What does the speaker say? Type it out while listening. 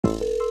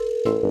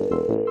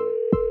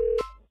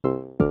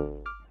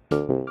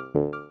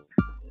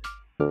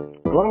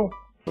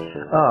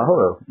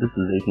This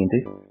is AT&T.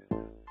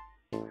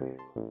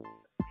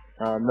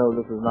 No,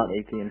 this is not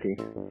AT&T.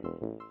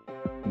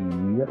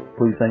 Yep,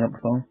 please hang up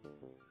the phone.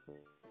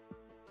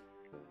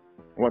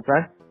 What's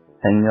that?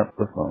 Hang up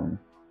the phone.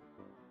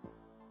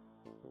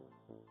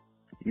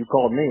 You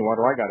called me, why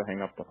do I gotta hang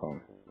up the phone?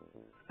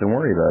 Don't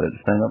worry about it,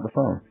 just hang up the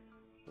phone.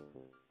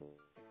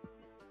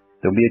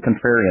 Don't be a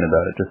contrarian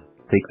about it, just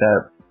take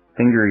that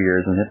finger of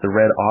yours and hit the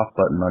red off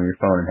button on your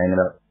phone and hang it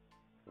up.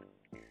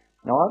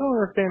 Now, I don't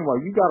understand why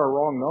you got a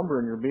wrong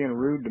number and you're being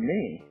rude to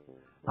me.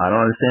 I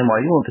don't understand why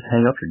you won't just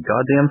hang up your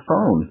goddamn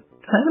phone.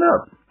 Just hang it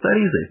up. It's that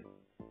easy.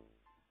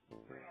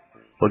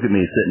 Look at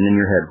me sitting in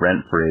your head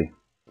rent-free,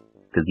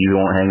 because you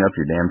won't hang up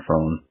your damn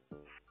phone.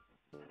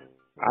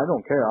 I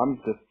don't care,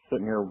 I'm just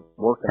sitting here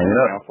working hang it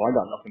right up. now, so I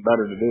got nothing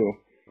better to do.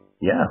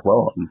 Yeah,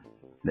 well,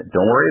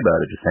 don't worry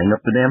about it. Just hang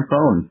up the damn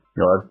phone.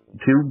 You'll have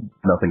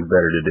nothing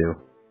better to do.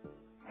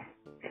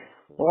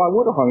 Well, I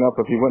would have hung up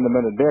if you wouldn't have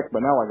been a dick, but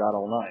now I got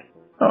all night.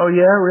 Oh,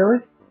 yeah,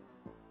 really?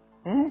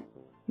 Hmm?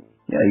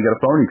 Yeah, you got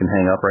a phone you can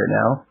hang up right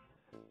now.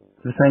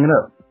 Just hang it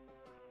up.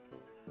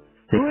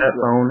 Take that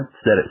phone,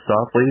 set it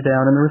softly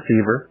down in the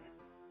receiver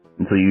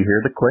until you hear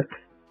the click,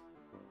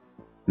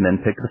 and then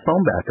pick the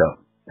phone back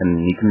up.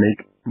 And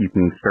you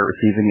can start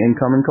receiving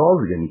incoming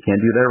calls again. You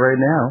can't do that right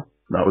now.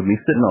 Not with me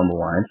sitting on the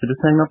line, so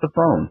just hang up the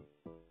phone.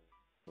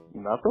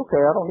 That's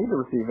okay, I don't need to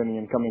receive any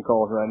incoming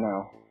calls right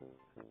now.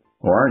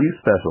 Well, aren't you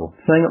special?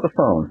 Just hang up the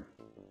phone.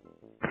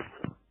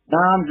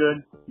 Nah, I'm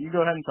good. You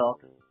go ahead and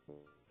talk.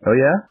 Oh,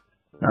 yeah?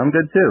 I'm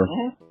good, too.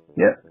 Mm-hmm.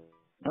 Yeah.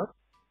 Huh?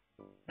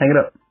 Hang it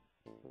up.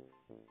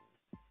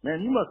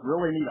 Man, you must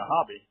really need a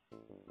hobby.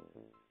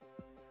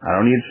 I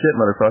don't need shit,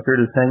 motherfucker.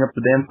 Just hang up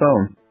the damn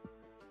phone.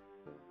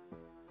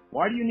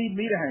 Why do you need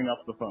me to hang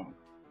up the phone?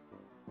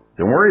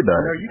 Don't worry about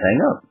it. Just hang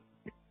up.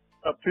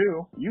 Up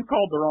too. You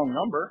called the wrong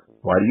number.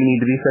 Why do you need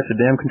to be such a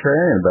damn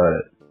contrarian about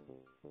it?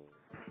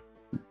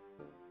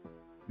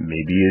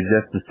 Maybe you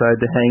just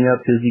decide to hang up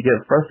because you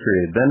get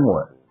frustrated. Then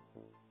what?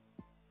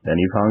 Then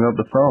you've hung up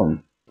the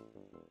phone.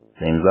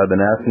 Same as I've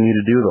been asking you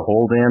to do the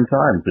whole damn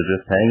time, so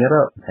just hang it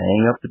up.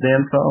 Hang up the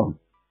damn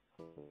phone.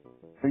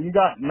 So you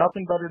got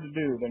nothing better to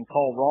do than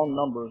call wrong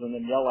numbers and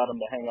then yell at them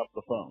to hang up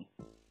the phone.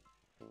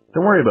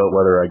 Don't worry about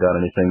whether I got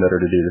anything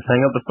better to do. Just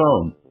hang up the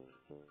phone.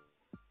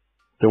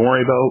 Don't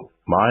worry about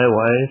my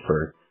life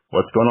or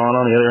what's going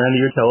on the other end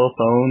of your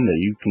telephone that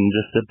you can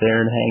just sit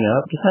there and hang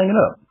up. Just hang it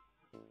up.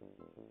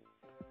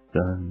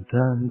 Dun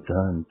dun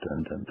dun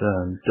dun dun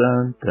dun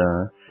dun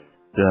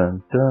dun dun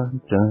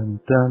dun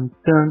dun dun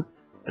dun.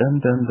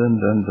 Dun dun dun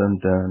dun dun dun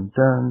dun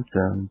dun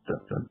dun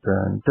dun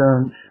dun dun.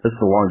 This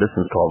is a long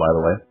distance call, by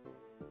the way.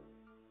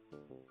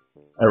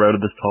 I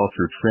routed this call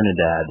through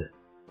Trinidad.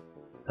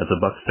 That's $1.30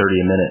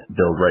 a minute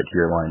billed right to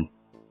your line.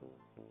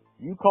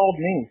 You called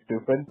me,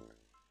 stupid.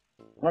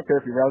 I don't care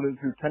if you routed it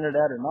through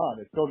Trinidad or not.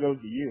 It still goes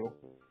to you.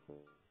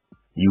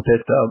 You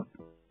picked up.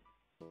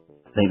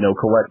 This ain't no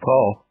collect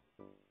call.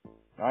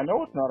 I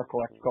know it's not a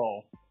collect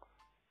call.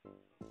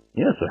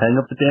 Yeah, so hang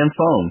up the damn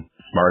phone,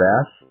 smart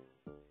ass.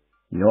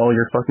 You know all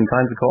your fucking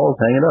kinds of calls,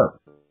 hang it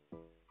up.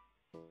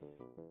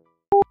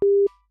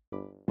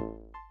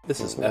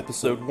 This is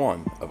episode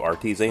 1 of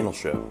RT's Anal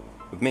Show,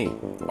 with me,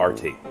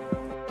 RT.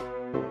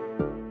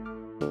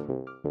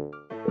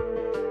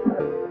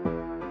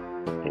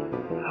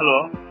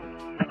 Hello?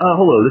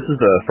 Hello, this is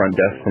the front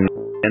desk from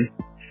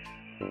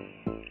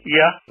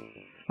Yeah?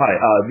 Hi,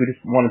 we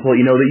just wanted to let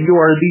you know that you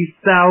are the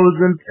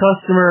 1,000th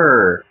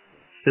customer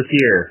this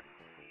year.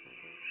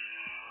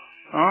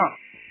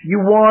 You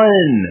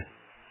won!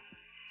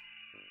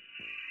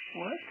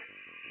 What?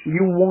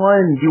 You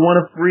won! You won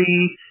a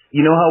free...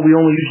 You know how we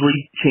only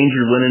usually change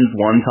your linens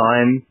one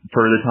time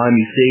for the time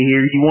you stay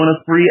here? You won a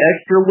free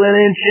extra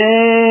linen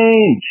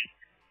change!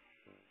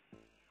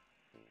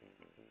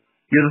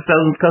 You're the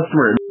 1,000th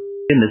customer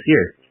in this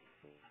year.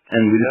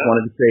 And we just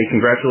wanted to say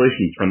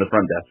congratulations from the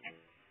front desk.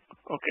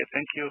 Okay,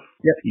 thank you.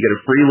 Yep, you get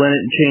a free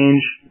linen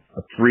change,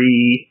 a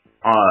free,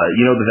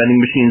 you know the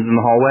vending machines in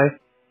the hallway?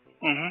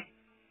 Mm-hmm.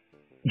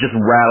 Just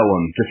rattle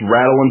them. Just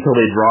rattle until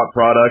they drop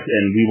product,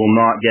 and we will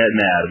not get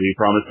mad. We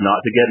promise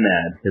not to get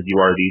mad, because you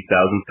are the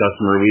 1,000th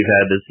customer we've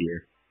had this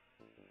year.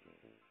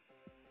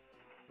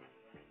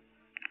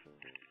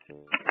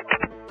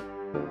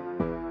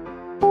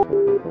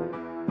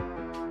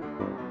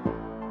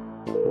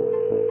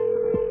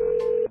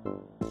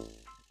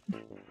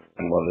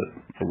 I love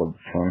it. I love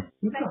the song.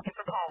 Thank you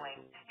for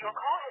calling. Your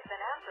call has been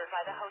answered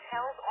by the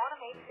hotel's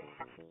automated...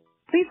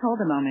 Please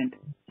hold a moment.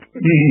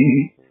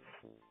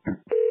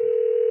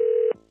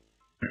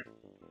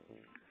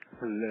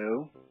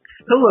 Hello?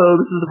 Hello,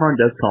 this is the front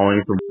desk calling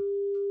from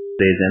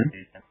Days In.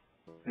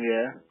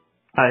 Yeah?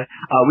 Hi.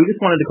 We just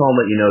wanted to call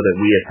and let you know that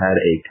we have had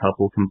a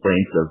couple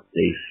complaints of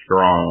a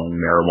strong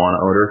marijuana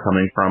odor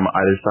coming from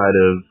either side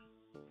of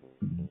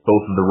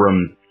both of the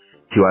rooms.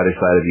 To either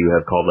side of you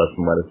have called us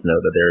and let us know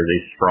that there is a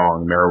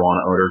strong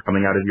marijuana odor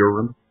coming out of your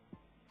room.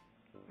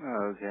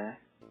 Okay.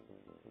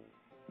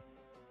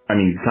 I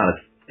mean, you kind of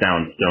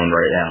sound stoned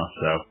right now,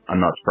 so I'm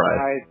not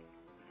surprised.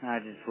 I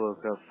just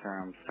woke up, sir.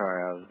 I'm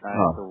sorry. I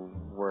have to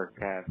work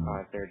at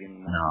 5:30 in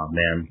the morning. Oh,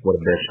 man. What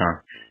a bitch, huh?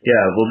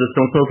 Yeah, well, just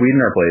don't smoke weed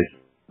in our place.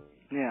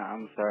 Yeah,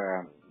 I'm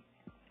sorry.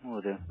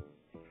 Will do.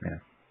 Yeah.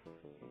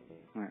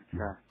 Alright,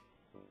 sorry.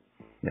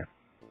 Yeah.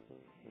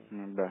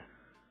 But,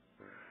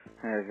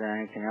 is there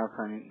anything else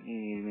you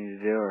need me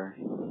to do, or?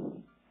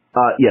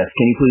 Yes.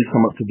 Can you please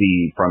come up to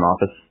the front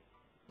office?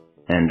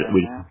 And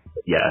we... Yeah?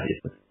 Yeah,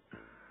 yes.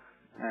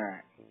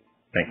 Alright.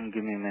 Thanks.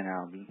 Give me a minute.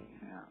 I'll be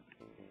out.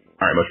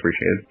 Alright, much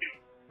appreciated.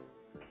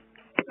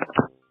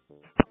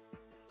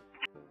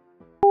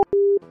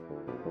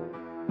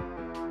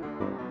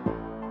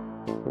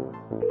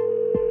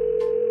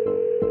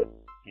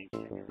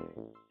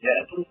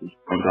 Yeah,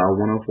 on dial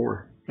 104.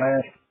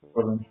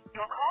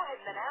 Your call has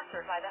been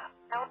answered by the...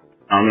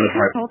 I'm gonna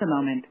try. Hold a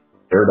moment.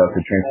 They're about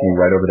to transfer me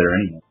right over there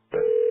anyway.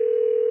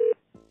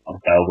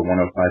 I'll dial the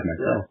 105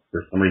 myself.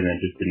 For some reason,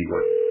 it just didn't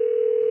work.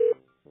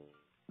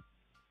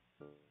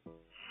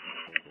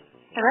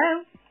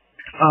 Hello?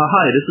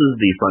 Hi, this is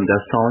the front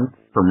desk calling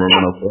from room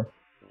 104.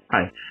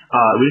 Hi.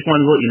 We just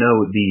wanted to let you know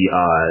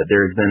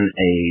there's been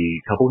a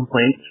couple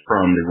complaints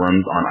from the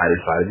rooms on either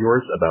side of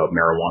yours about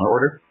marijuana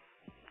order.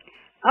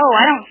 Oh,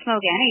 I don't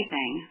smoke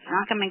anything. It's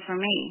not coming from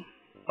me.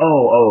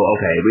 Oh,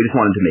 okay. We just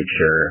wanted to make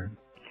sure.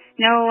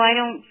 No, I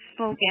don't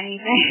smoke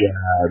anything.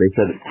 Yeah, they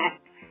said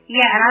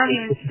Yeah, and I don't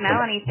even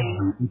smell anything.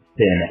 it's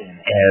been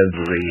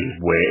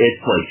everywhere. It's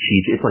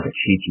like a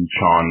Cheech and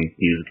Chong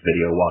music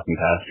video walking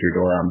past your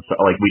door.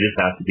 We just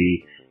have to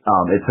be.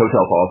 It's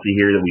hotel policy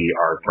here that we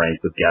are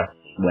frank with guests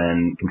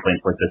when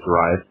complaints like this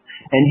arise.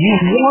 And you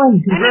won!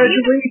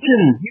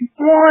 Congratulations! You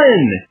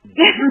won!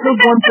 You're the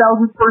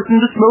 1,000th person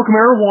to smoke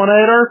marijuana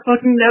at our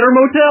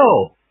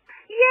motel.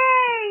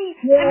 Yay!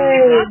 Yay! I mean,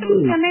 you're welcome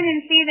to come in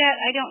and see that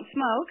I don't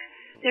smoke.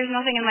 There's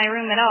nothing in my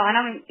room at all. I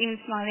don't even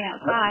smell anything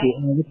outside.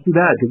 That's too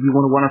bad, because we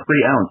want a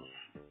free ounce.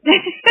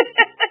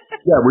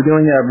 Yeah, we're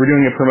doing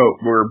a promo.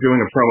 We're doing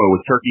a promo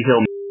with Turkey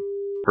Hill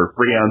for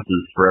 3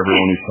 ounces for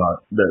everyone who's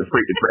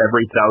for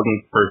every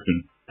 1,000th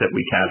person that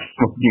we catch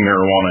smoking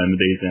marijuana in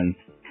the day's end.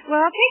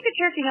 Well, I'll take the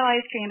Turkey Hill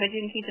ice cream, but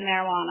you can keep the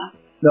marijuana.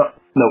 No.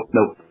 Not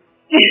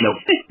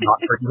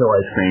Turkey Hill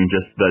ice cream,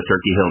 just the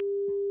Turkey Hill.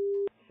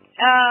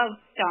 Oh,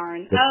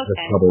 darn. Just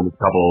Okay. a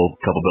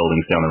couple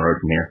buildings down the road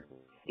from here.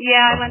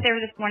 Yeah, I went there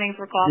this morning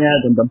for coffee. Yeah,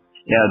 dum-dum.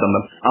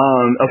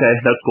 Okay,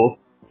 that's cool.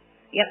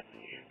 Yep.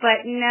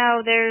 But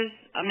no,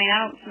 I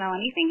don't smell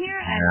anything here.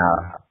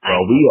 Yeah.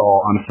 Well,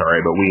 I'm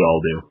sorry, but we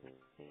all do.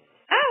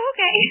 Oh,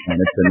 okay. And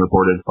it's been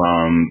reported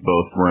from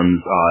both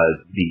rooms,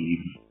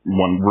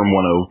 room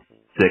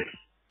 106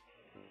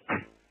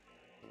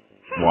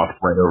 walked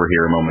right over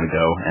here a moment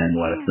ago and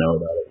let us know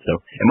about it. So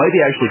it might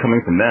be actually coming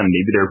from them.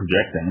 Maybe they're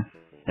projecting.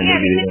 And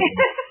Yeah,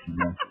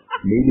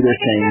 maybe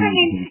they're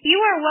saying... you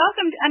are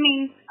welcome. I'm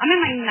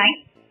in my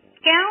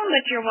nightgown,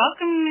 but you're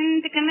welcome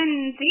to come in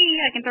and see.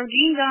 I can throw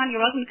jeans on. You're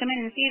welcome to come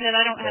in and see that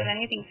I don't have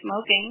anything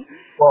smoking.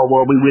 Well,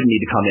 we wouldn't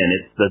need to come in.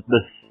 It's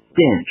the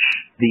stench,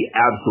 the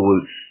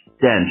absolute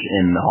stench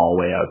in the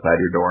hallway outside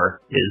your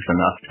door is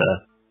enough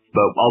to...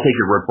 But I'll take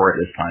your word for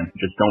it this time.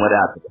 Just don't let it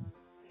happen.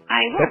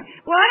 I will.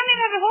 Well, I don't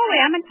even have a hallway.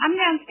 I'm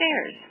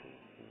downstairs.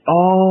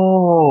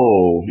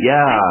 Oh,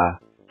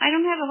 yeah. I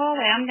don't have a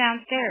hallway. I'm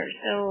downstairs.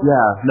 So.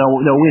 Yeah. No.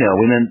 We know.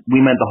 We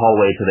meant the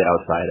hallway to the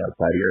outside of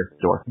your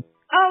door.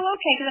 Oh,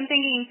 okay. Because I'm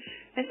thinking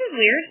this is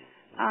weird.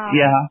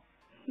 Yeah.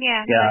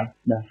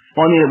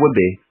 Well, it would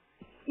be.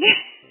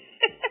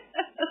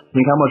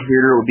 Think how much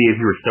weirder it would be if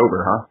you were sober,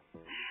 huh?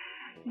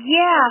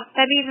 Yeah,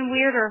 that'd be even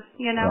weirder,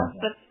 you know.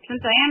 Yeah. But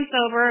since I am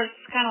sober,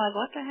 it's kind of like,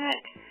 what the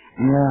heck?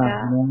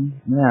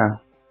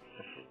 Yeah.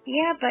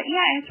 Yeah, but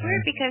yeah, it's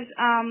weird because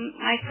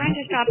my friend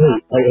just dropped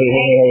off.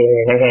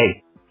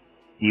 Hey.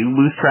 Do you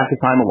lose track of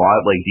time a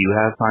lot? Like, do you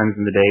have times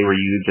in the day where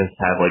you just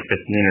have like 15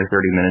 or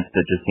 30 minutes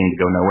that just seem to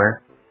go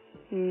nowhere?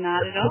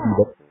 Not at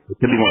all. It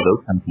could be one of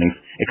those kind of things.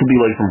 It could be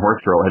like from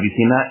Horse Girl. Have you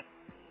seen that?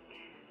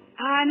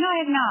 No, I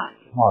have not.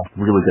 Oh, it's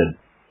really good.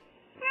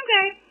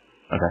 Okay.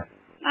 Okay.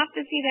 I'll have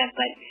to see that,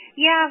 but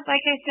yeah,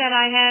 like I said,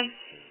 I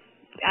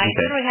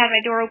literally had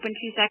my door open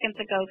 2 seconds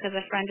ago because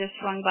a friend just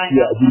swung by.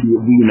 Yeah,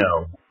 we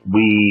know.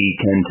 We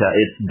can tell.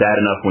 It's bad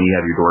enough when you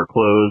have your door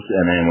closed,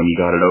 and then when you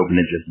got it open,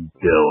 it just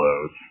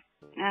billows.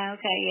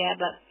 Okay, yeah,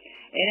 but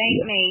it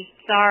ain't me.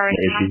 Sorry.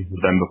 Issues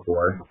with them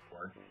before.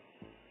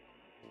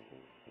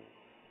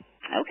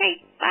 Okay,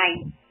 bye.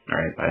 All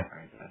right, bye.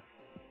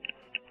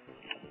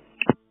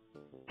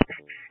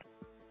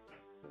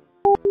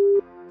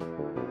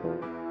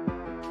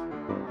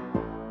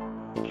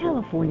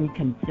 California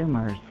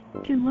consumers.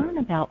 To learn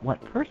about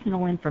what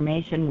personal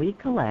information we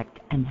collect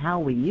and how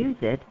we use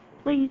it,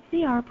 please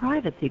see our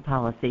privacy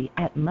policy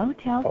at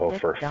motel6.com. Oh,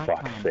 for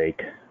fuck's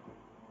sake.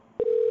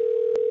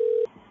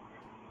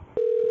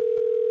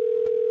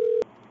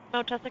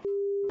 Motel 6,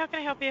 how can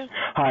I help you?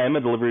 Hi, I'm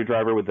a delivery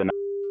driver with the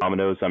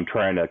Domino's. I'm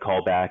trying to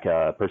call back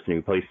a person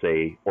who placed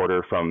a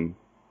order from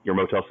your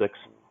Motel 6.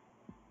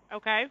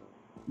 Okay.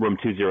 Room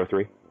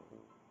 203.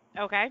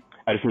 Okay.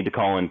 I just need to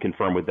call and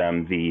confirm with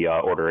them the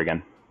order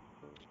again.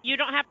 You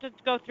don't have to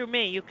go through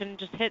me. You can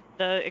just hit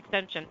the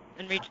extension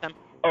and reach them.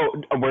 Oh,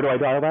 where do I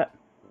dial that?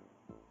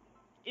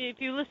 If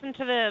you listen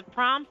to the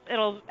prompts,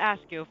 it'll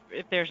ask you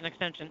if there's an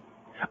extension.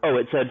 Oh,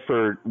 it said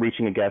for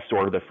reaching a guest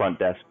or the front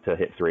desk to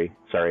hit 3.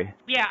 Sorry.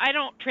 Yeah, I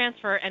don't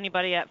transfer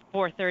anybody at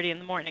 4:30 in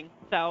the morning,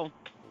 so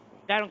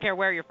I don't care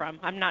where you're from.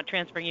 I'm not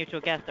transferring you to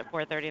a guest at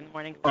 4:30 in the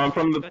morning. So I'm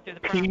from the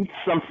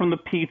pizza. I'm from the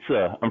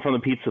pizza. I'm from the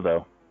pizza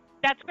though.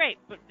 That's great,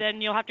 but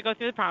then you'll have to go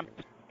through the prompts.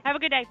 Have a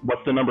good day.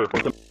 What's the number?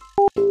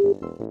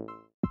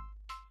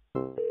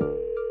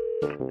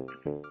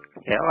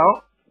 Hello?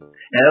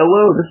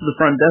 Hello, this is the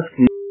front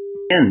desk.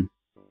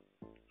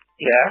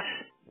 Yes?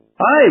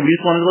 Hi, we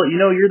just wanted to let you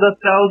know you're the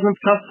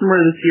 1,000th customer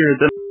this year at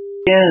the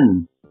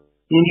Inn.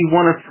 And you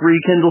won a free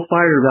Kindle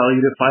Fire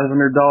valued at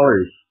 $500.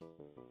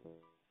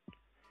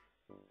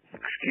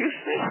 Excuse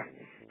me?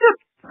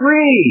 It's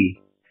free!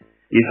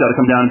 You just gotta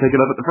come down and pick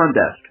it up at the front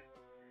desk.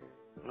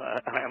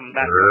 I'm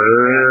not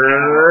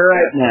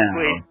Right now.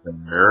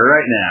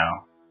 Right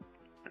now.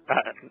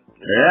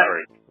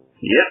 Sorry.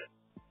 Yep.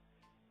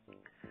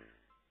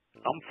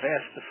 I'm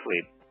fast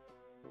asleep.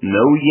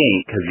 No, you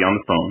ain't, 'cause you're on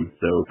the phone.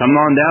 So come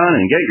on down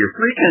and get your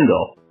free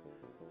Kindle.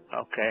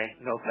 Okay,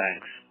 no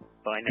thanks.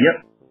 Bye now.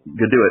 Yep.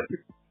 Go do it.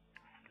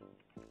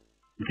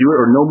 Do it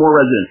or no more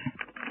residence.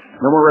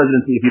 No more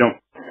residency if you don't.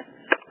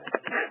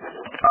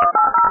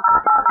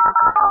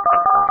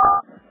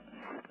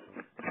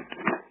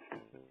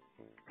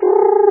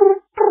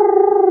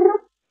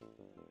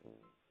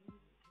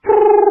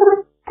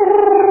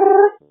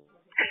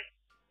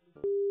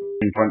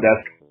 Front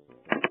desk.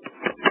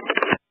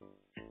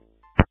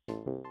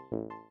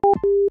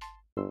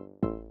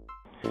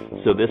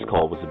 So this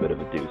call was a bit of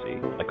a doozy.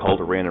 I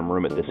called a random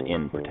room at this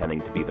inn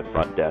pretending to be the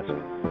front desk.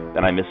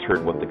 Then I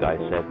misheard what the guy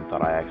said and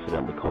thought I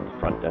accidentally called the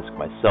front desk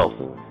myself.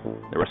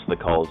 The rest of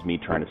the call is me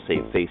trying to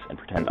save face and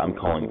pretend I'm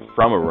calling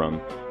from a room.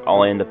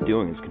 All I end up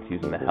doing is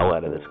confusing the hell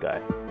out of this guy.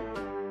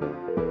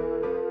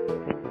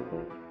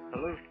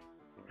 Hello?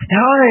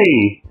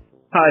 Hi!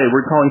 Hi,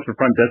 we're calling for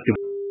front desk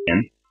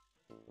again.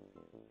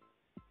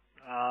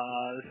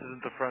 This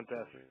isn't the front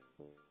desk.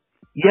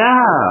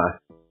 Yeah!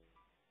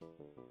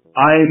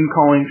 I'm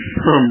calling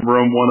from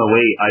room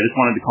 108. I just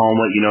wanted to call and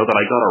let you know that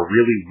I got a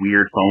really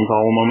weird phone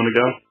call a moment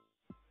ago.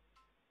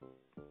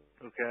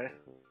 Okay.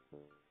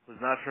 Was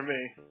not for me.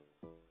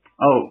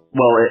 Oh,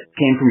 well, it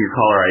came from your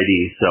caller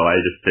ID, so I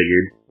just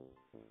figured.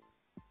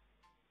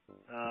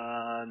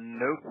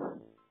 Nope.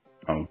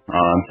 Oh,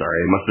 I'm sorry.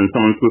 It must have been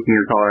someone spoofing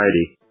your caller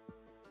ID.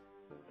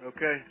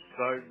 Okay,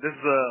 sorry. This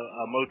is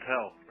a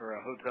motel, or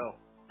a hotel.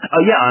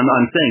 Oh, yeah, I'm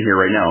staying here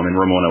right now. I'm in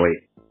room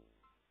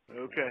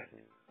 108. Okay.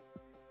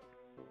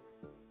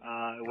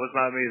 It was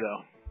not me,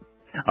 though.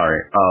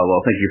 Alright,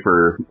 well, thank you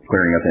for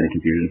clearing up any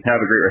confusion.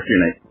 Have a great rest of your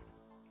night.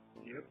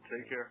 Yep,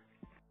 take care.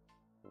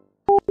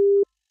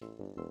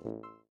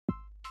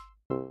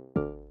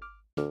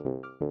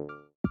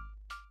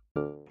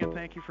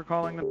 Thank you for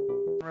calling the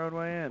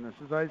Roadway Inn. This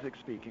is Isaac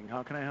speaking.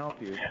 How can I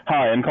help you?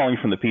 Hi, I'm calling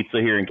from the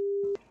pizza here in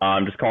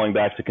I'm just calling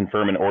back to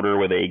confirm an order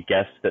with a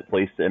guest that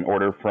placed an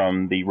order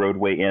from the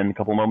Roadway Inn a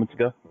couple moments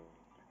ago.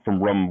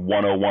 From room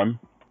 101.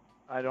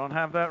 I don't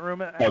have that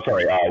room at... Oh,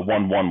 sorry,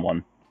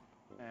 111.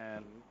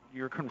 And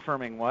you're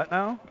confirming what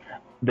now?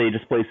 They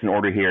just placed an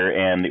order here,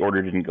 and the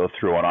order didn't go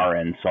through on our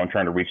end, so I'm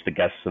trying to reach the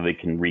guests so they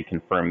can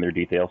reconfirm their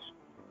details.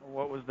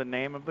 What was the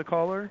name of the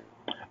caller?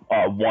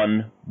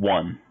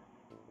 1-1.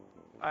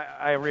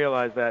 I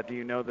realize that. Do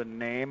you know the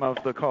name of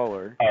the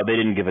caller? They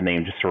didn't give a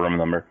name, just a room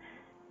number.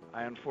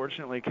 I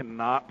unfortunately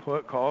cannot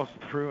put calls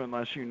through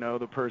unless you know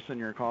the person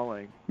you're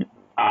calling.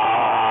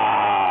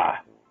 Ah!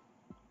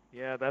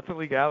 Yeah, that's a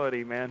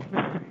legality, man.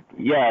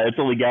 Yeah, it's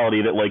a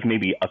legality that, like,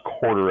 maybe a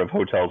quarter of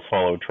hotels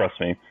follow, trust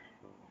me.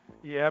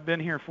 Yeah, I've been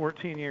here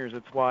 14 years.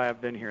 It's why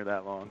I've been here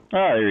that long.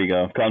 Ah, there you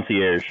go.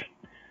 Concierge.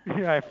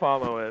 Yeah, I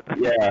follow it.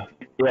 Yeah,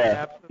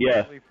 yeah,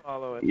 Absolutely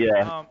follow it.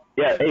 yeah.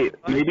 Yeah, hey,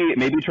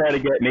 maybe try to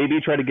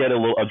get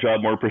a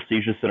job more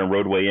prestigious than a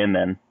Roadway Inn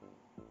then,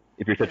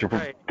 if you're such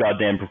a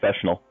goddamn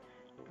professional.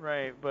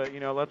 Right, but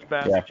you know, let's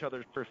bash each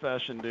other's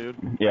profession, dude.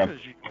 Yeah.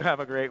 Because you have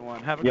a great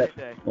one. Have a great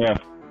day. Yeah.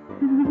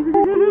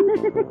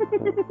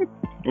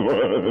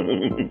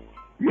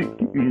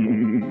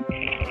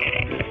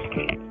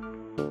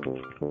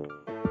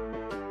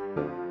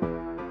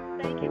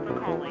 Thank you for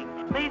calling.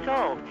 Please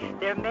hold.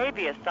 There may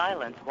be a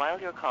silence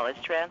while your call is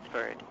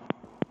transferred.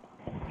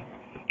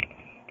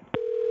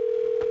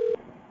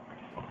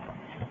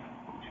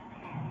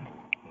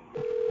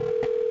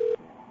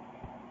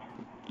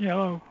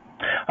 Hello.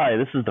 Hi,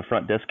 this is the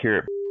front desk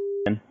here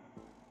at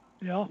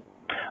Yeah.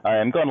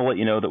 I'm going to let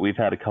you know that we've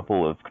had a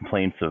couple of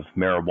complaints of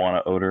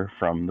marijuana odor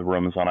from the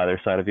rooms on either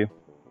side of you.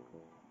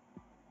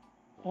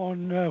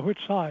 On which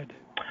side?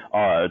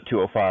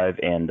 205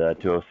 and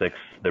 206.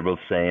 They're both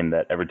saying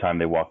that every time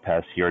they walk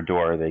past your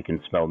door, they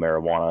can smell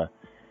marijuana,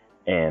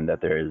 and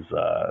that there's,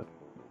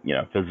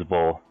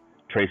 visible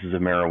traces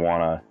of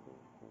marijuana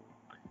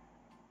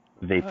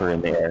vapor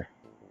in the air.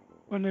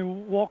 When they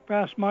walk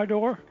past my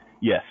door?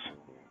 Yes.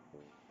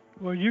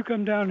 Well, you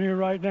come down here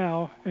right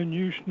now and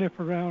you sniff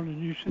around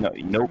and you No,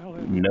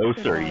 no,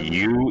 sir.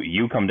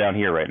 You come down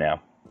here right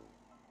now.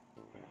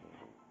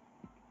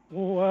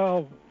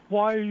 Well,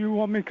 why you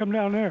want me to come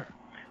down there?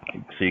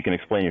 So you can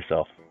explain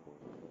yourself.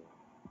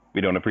 We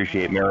don't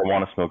appreciate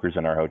marijuana smokers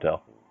in our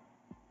hotel.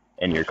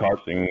 And you're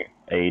causing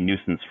a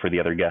nuisance for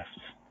the other guests.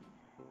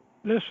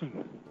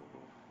 Listen,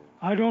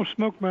 I don't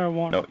smoke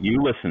marijuana. No,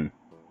 you listen.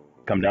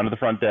 Come down to the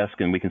front desk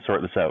and we can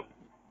sort this out.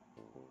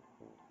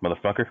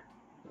 Motherfucker.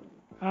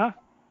 Huh?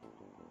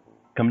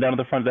 Come down to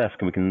the front desk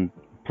and we can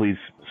please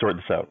sort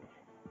this out.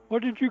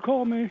 What did you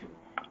call me?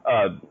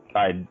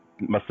 I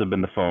must have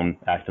been the phone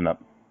acting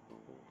up.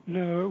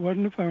 No, it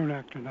wasn't the phone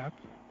acting up.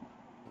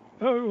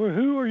 Oh, well,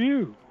 who are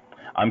you?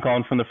 I'm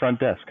calling from the front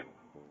desk.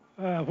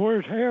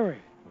 Where's Harry?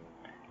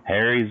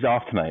 Harry's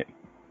off tonight.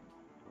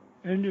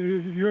 And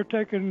you're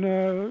taking,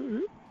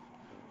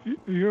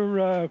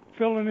 you're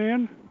filling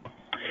in?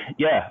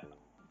 Yeah,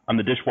 I'm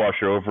the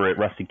dishwasher over at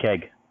Rusty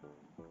Keg.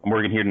 I'm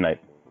working here tonight.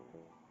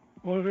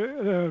 Well,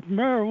 the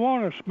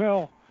marijuana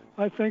smell,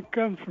 I think,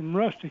 comes from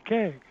Rusty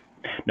Keg.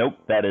 Nope,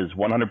 that is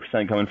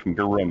 100% coming from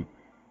your room.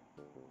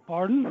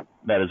 Pardon?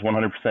 That is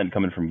 100%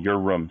 coming from your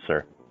room,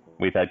 sir.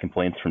 We've had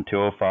complaints from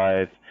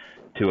 205,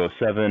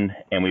 207,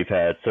 and we've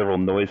had several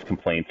noise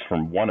complaints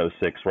from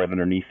 106 right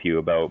underneath you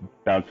about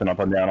bouncing up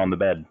and down on the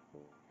bed.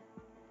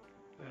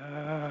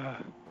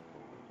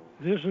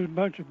 This is a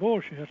bunch of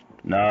bullshit.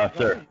 Nah,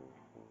 sir.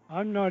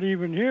 I'm not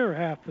even here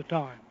half the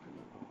time.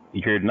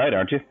 You're here tonight,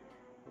 aren't you?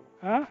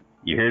 Huh?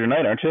 You're here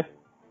tonight, aren't you?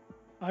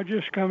 I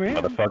just come in.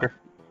 Motherfucker.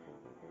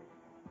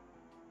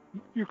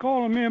 You're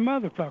calling me a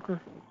motherfucker.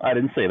 I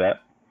didn't say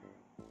that.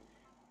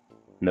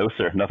 No,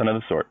 sir. Nothing of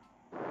the sort.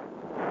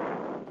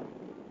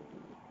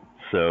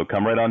 So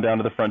come right on down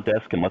to the front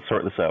desk and let's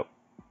sort this out.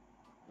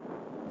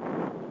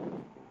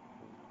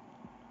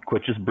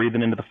 Quit just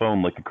breathing into the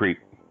phone like a creep.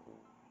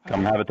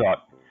 Come have a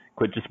talk.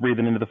 Quit just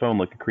breathing into the phone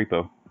like a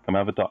creepo. Come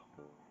have a talk.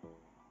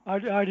 I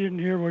didn't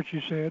hear what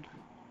you said.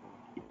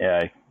 Yeah,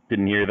 I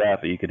didn't hear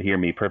that, but you could hear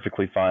me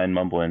perfectly fine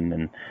mumbling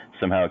and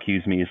somehow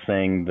accuse me of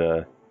saying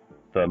the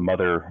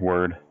mother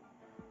word.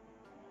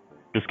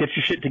 Just get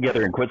your shit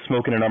together and quit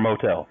smoking in our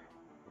motel.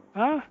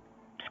 Huh?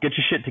 Just get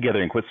your shit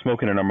together and quit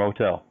smoking in our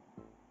motel.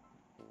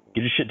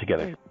 Get your shit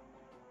together.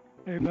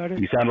 Hey, buddy.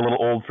 You sound a little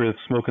old for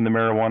smoking the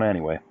marijuana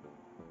anyway.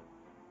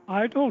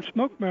 I don't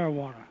smoke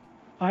marijuana.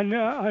 I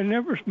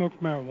never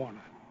smoked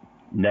marijuana.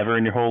 Never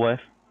in your whole life?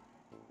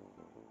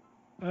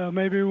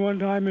 Maybe one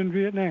time in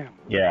Vietnam.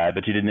 Yeah, I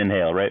bet you didn't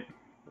inhale, right?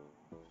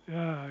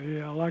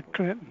 Yeah, like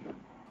Clinton.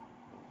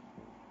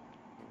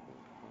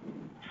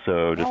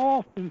 So just...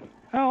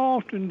 How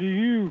often do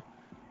you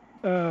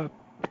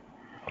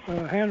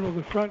handle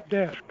the front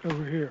desk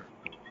over here?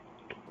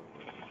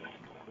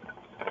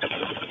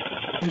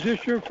 Is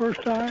this your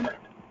first time?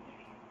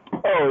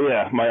 Oh,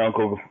 yeah, my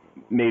uncle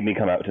made me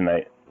come out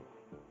tonight.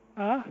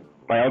 Huh?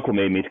 My uncle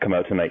made me come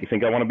out tonight. You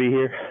think I want to be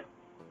here?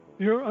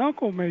 Your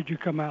uncle made you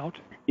come out?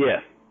 Yeah.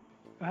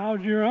 How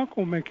did your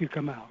uncle make you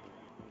come out?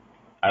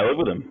 I live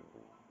with him.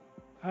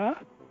 Huh?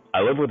 I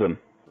live with him.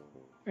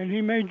 And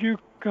he made you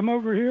come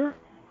over here?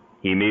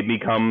 He made me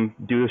come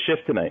do the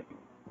shift tonight.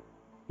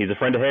 He's a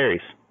friend of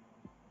Harry's.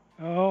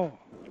 Oh.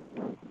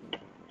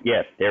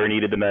 Yeah, Harry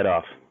needed the night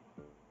off.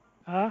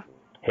 Huh?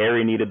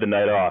 Harry needed the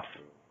night off.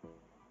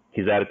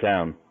 He's out of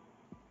town.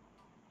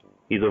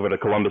 He's over to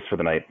Columbus for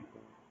the night.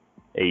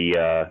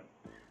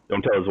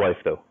 Don't tell his wife,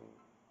 though.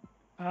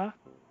 Huh?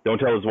 Don't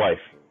tell his wife.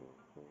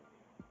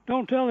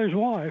 Don't tell his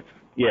wife?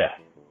 Yeah.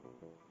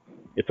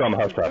 It's on the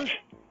hush hush.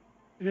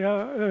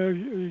 Yeah,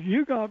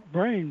 you got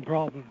brain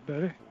problems,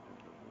 buddy.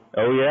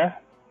 Oh, yeah?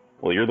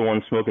 Well, you're the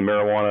one smoking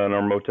marijuana in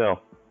our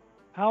motel.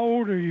 How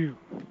old are you?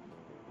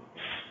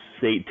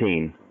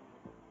 18.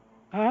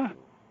 Huh?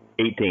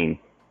 18.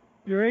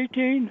 You're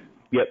 18?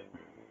 Yep.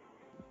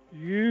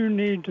 You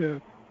need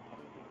to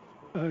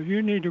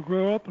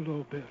grow up a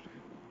little bit.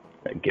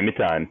 Give me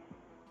time.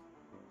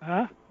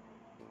 Huh?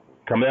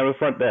 Come down to the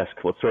front desk.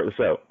 Let's sort this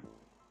out.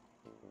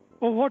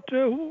 Well, what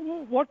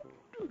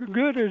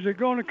good is it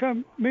going to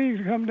come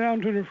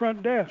down to the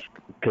front desk?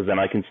 Because then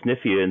I can sniff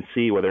you and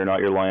see whether or not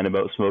you're lying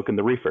about smoking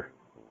the reefer.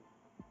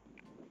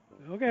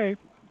 Okay.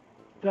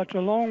 That's a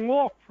long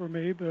walk for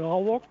me, but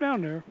I'll walk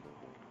down there.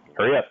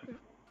 Hurry up.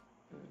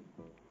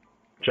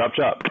 Chop,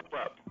 chop.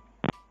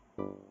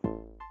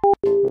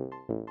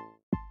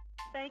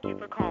 Thank you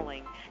for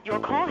calling. Your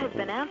call has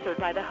been answered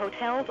by the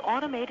hotel's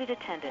automated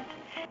attendant.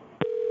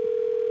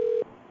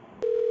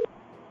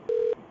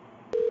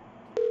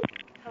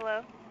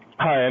 Hello?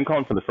 Hi, I'm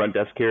calling from the front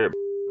desk here,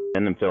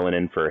 and I'm filling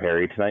in for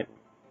Harry tonight.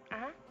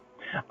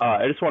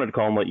 I just wanted to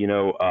call and let you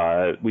know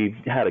we've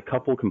had a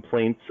couple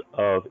complaints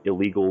of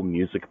illegal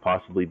music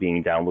possibly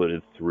being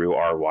downloaded through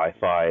our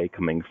Wi-Fi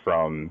coming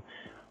from,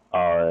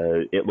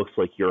 it looks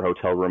like your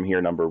hotel room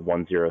here, number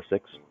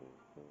 106.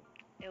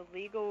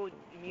 Illegal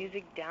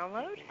music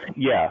download?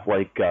 Yeah,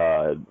 like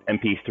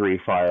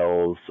MP3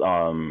 files,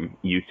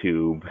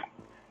 YouTube,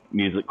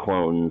 music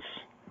clones,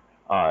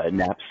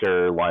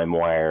 Napster,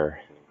 LimeWire.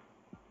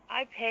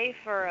 I pay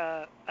for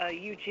a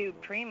YouTube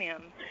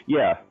Premium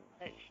Yeah.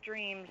 that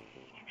streams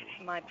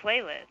my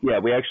playlist. Yeah,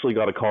 we actually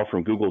got a call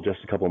from Google just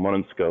a couple of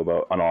months ago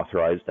about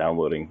unauthorized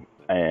downloading,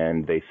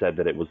 and they said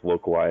that it was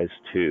localized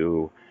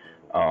to,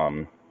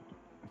 let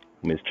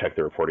me just check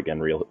the report again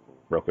real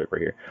quick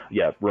right here.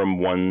 Yeah, room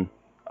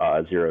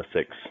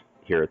 106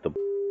 here at the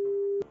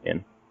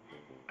Inn.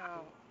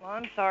 Oh, well,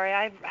 I'm sorry.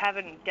 I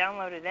haven't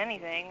downloaded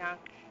anything. I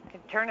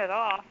can turn it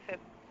off if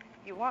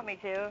you want me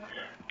to.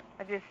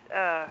 I just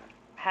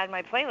had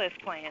my playlist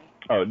playing.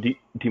 Oh, do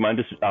you mind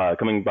just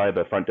coming by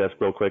the front desk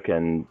real quick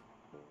and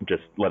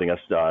just letting us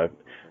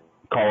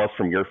call us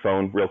from your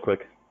phone real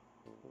quick?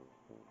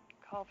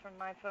 Call from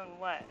my phone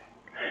what?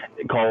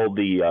 Call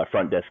the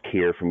front desk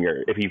here from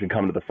your, if you can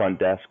come to the front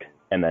desk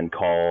and then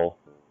call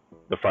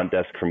the front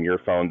desk from your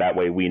phone. That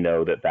way we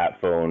know that that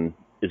phone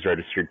is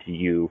registered to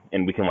you,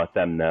 and we can let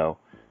them know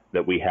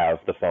that we have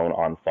the phone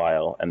on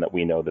file and that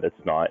we know that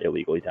it's not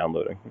illegally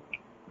downloading.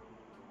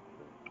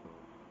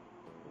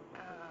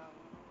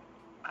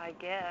 I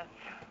guess.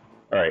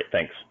 All right,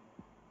 thanks.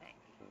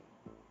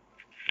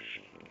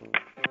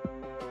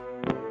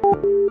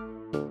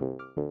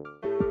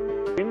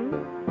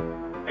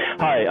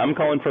 Hi, I'm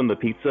calling from the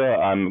pizza.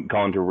 I'm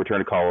calling to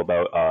return a call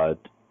about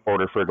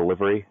order for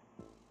delivery.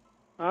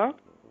 Huh?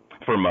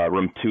 From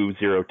room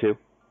 202.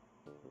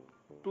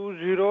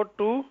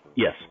 202?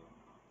 Yes.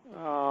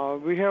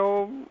 We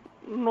have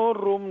no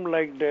room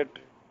like that.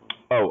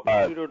 Oh,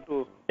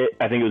 202.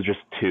 I think it was just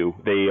 2.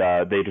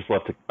 They just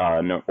left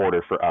an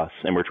order for us,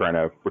 and we're trying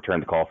to return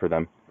the call for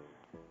them.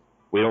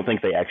 We don't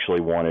think they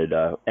actually wanted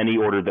any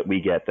order that we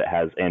get that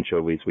has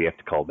anchovies. We have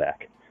to call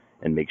back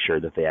and make sure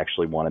that they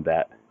actually wanted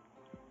that.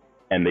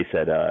 And they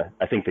said,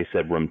 I think they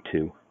said room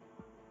 2.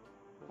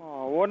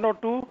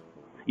 102?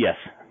 Yes.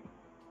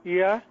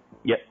 Yeah?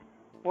 Yep.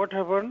 What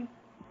happened?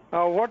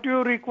 What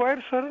you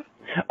require, sir?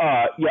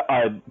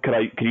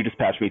 Could you just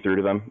patch me through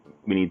to them?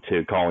 We need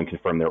to call and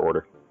confirm their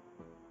order.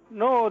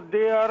 No,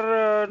 they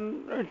are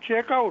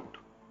check out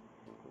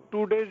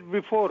 2 days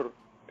before.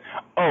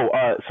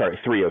 Oh, sorry,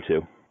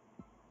 302.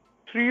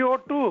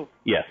 302?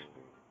 Yes.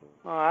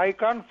 I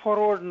can't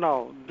forward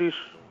now this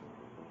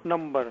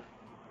number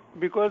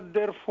because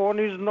their phone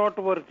is not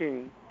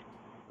working.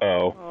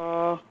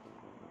 Oh.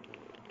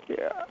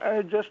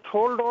 Just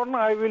hold on.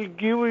 I will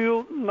give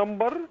you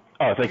number.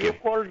 Oh, thank you. You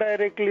call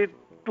directly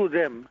to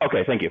them.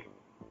 Okay, thank you.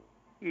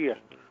 Yeah.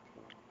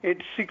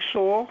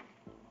 860.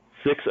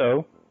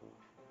 60.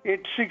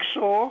 860.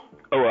 Oh,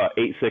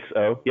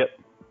 860. Yep.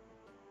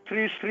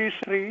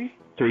 333.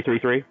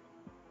 333.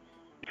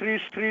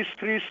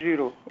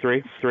 3330.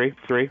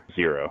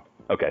 3330.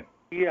 Okay.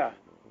 Yeah.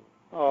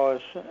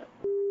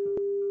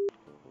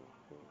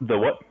 The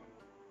what?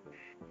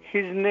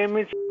 His name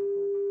is.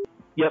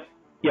 Yep.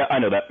 Yeah, I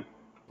know that.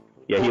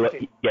 Yeah,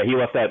 okay. He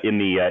left that in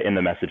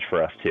the message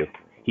for us too.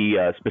 He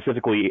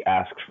specifically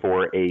asked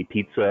for a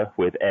pizza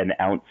with an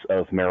ounce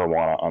of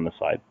marijuana on the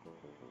side.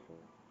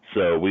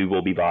 So we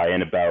will be by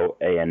in about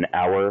an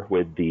hour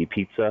with the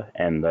pizza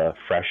and the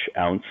fresh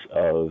ounce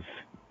of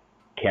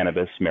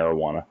cannabis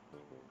marijuana.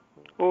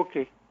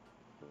 Okay.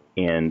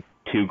 And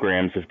 2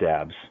 grams of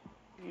dabs.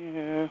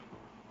 Yeah.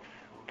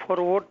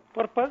 For what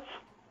purpose?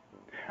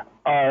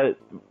 The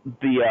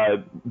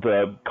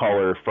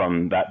caller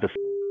from the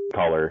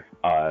caller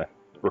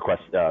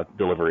request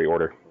delivery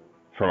order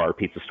from our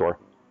pizza store.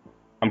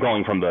 I'm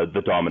calling from the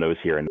Domino's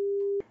here.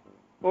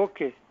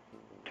 Okay.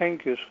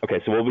 Thank you.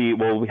 Okay, so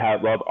we'll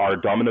have our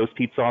Domino's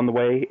pizza on the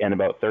way in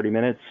about 30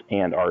 minutes,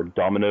 and our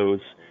Domino's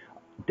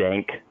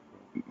dank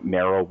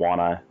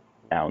marijuana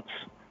ounce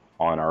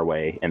on our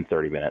way in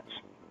 30 minutes.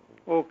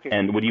 Okay.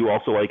 And would you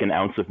also like an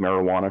ounce of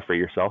marijuana for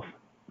yourself?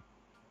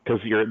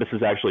 Because this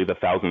is actually the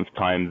 1,000th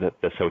time that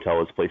this hotel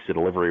has placed a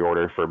delivery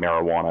order for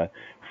marijuana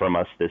from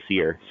us this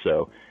year.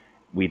 So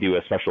we do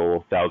a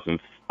special 1,000th,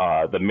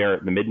 the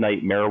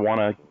Midnite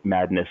Marijuana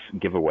Madness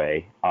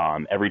giveaway.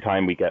 Every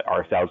time we get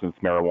our 1,000th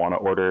marijuana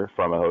order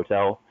from a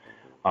hotel,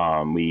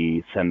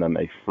 we send them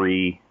a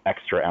free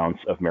extra ounce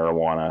of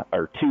marijuana,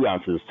 or 2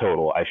 ounces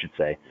total, I should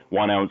say.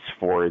 1 ounce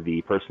for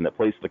the person that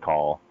placed the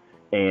call,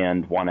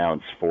 and 1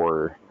 ounce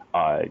for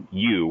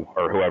you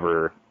or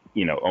whoever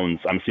owns.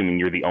 I'm assuming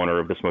you're the owner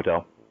of this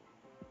motel.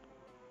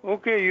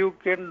 Okay, you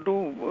can do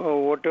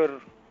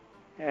whatever.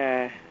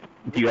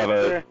 Do you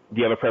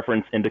have a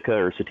preference, indica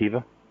or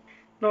sativa?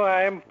 No,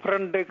 I am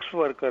front desk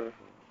worker.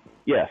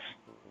 Yes.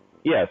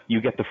 Yeah,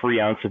 you get the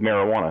free ounce of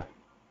marijuana.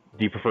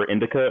 Do you prefer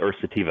indica or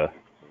sativa?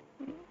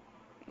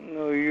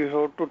 No, you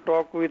have to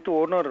talk with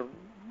owner.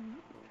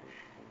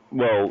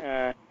 Well,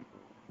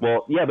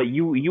 yeah, but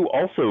you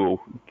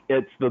also,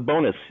 it's the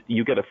bonus.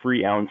 You get a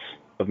free ounce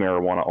of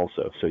marijuana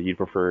also. So you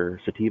prefer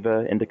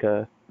sativa,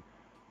 indica,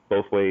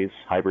 both ways,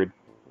 hybrid,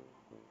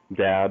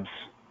 dabs,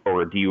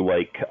 or do you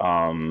like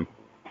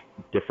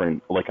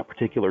different, like a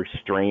particular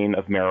strain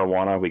of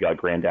marijuana? We got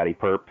Granddaddy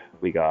Perp,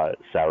 we got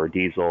Sour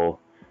Diesel,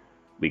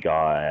 we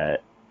got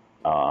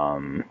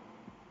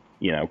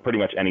pretty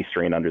much any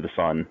strain under the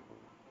sun.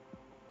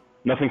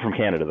 Nothing from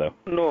Canada though.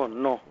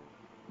 No.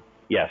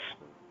 Yes.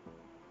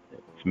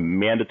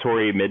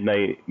 mandatory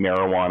Midnight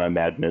Marijuana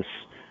Madness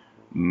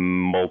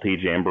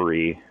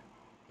multi-jamboree,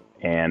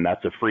 and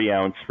that's a free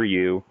ounce for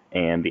you,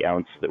 and the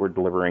ounce that we're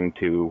delivering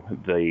to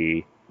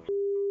the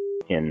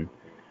in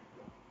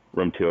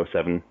room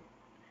 207,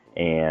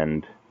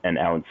 and an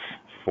ounce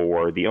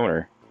for the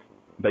owner.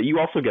 But you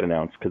also get an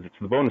ounce because it's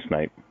the bonus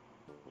night.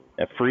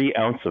 A free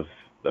ounce of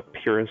the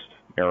purest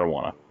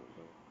marijuana.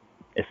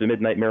 It's the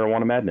Midnight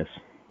Marijuana Madness.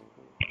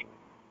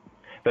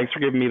 Thanks for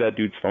giving me that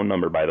dude's phone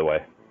number, by the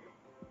way.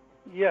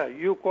 Yeah,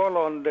 you call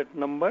on that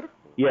number.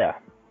 Yeah,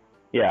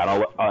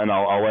 and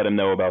I'll let him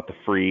know about the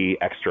free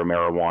extra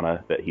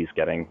marijuana that he's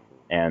getting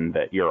and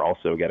that you're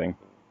also getting.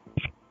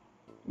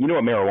 You know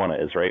what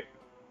marijuana is, right?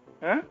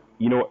 Huh?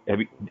 You know,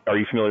 are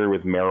you familiar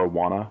with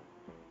marijuana?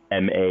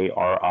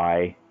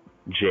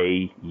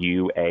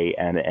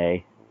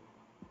 MARIJUANA.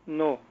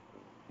 No.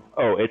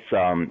 Oh, it's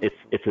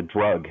a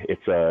drug.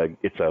 It's a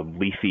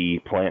leafy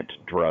plant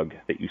drug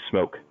that you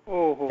smoke,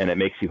 and it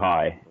makes you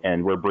high.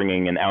 And we're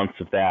bringing an ounce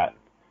of that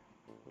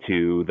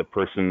to the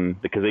person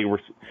because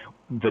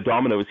the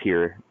Domino's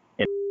here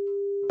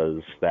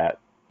does that.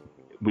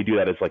 We do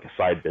that as like a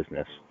side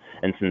business.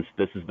 And since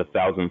this is the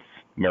 1,000th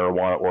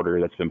marijuana order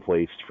that's been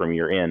placed from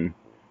your inn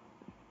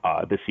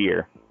this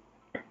year,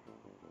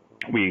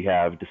 we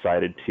have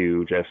decided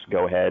to just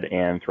go ahead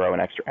and throw an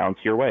extra ounce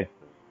your way.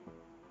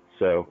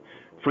 So,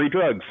 free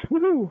drugs,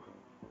 woohoo!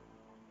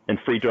 And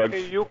free drugs.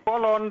 Okay, you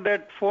call on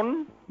that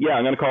phone? Yeah,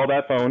 I'm gonna call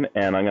that phone,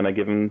 and I'm gonna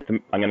give him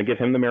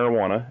the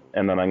marijuana,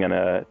 and then I'm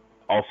gonna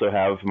also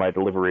have my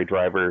delivery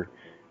driver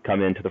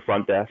come into the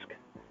front desk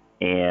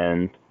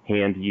and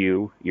hand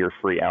you your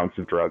free ounce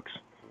of drugs.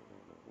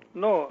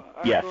 No,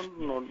 I Yes. don't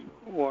know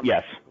what.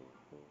 Yes.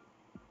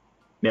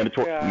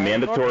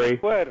 Mandatory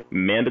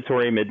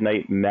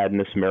Midnight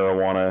Madness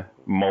Marijuana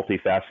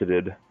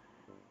multifaceted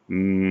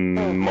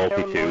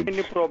multitudes. I have no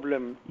any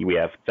problem. We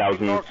have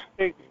thousands. I not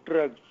take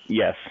drugs.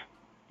 Yes.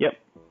 Yep.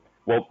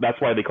 Well,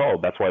 that's why they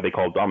called. That's why they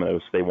called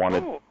Domino's. They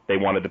wanted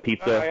the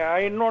pizza.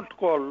 I not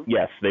call.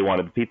 Yes, they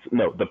wanted the pizza.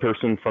 No, the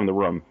person from the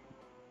room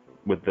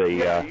with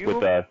the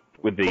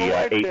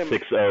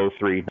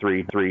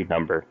 860-333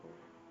 number.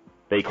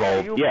 They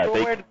called.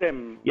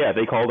 Them. Yeah,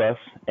 they called us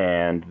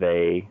and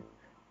they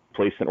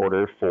placed an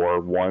order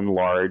for 1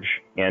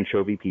 large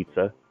anchovy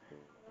pizza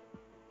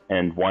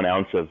and 1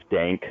 ounce of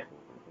dank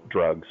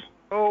drugs.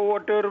 Oh,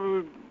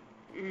 whatever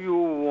you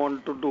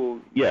want to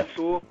do. Yes.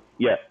 So,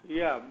 yeah.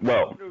 Yeah.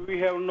 Well, we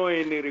have no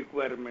any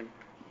requirement.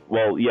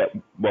 Well, yeah.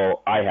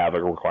 Well, I have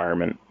a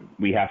requirement.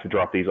 We have to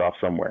drop these off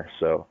somewhere,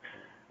 so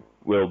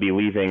we'll be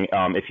leaving.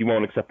 If you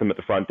won't accept them at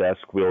the front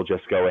desk, we'll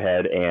just go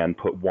ahead and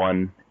put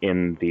 1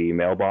 in the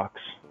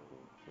mailbox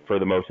for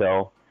the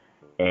motel,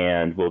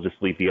 and we'll just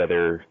leave the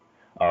other.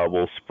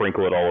 We'll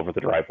sprinkle it all over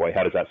the driveway.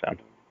 How does that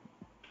sound?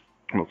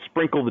 We'll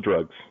sprinkle the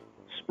drugs.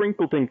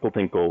 Sprinkle, tinkle,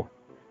 tinkle.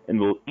 And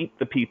we'll eat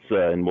the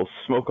pizza, and we'll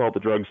smoke all the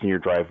drugs in your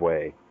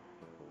driveway.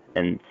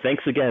 And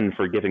thanks again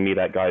for giving me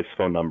that guy's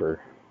phone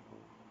number.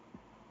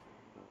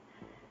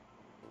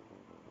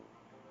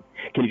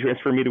 Can you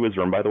transfer me to his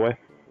room, by the way?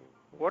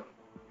 What?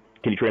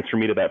 Can you transfer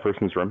me to that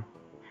person's room?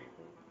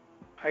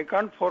 I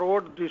can't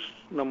forward this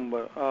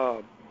number,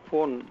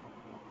 phone.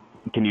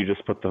 Can you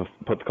just put the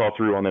call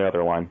through on the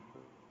other line?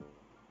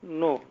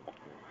 No.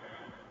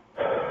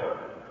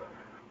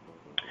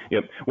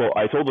 Yep. Well,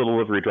 I told the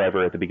delivery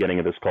driver at the beginning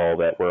of this call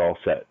that we're all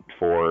set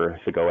for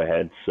the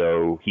go-ahead,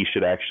 so he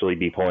should actually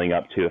be pulling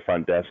up to the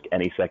front desk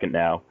any second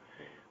now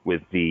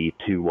with the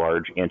 2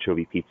 large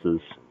anchovy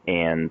pizzas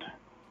and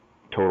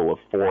total of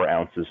 4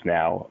 ounces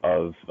now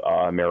of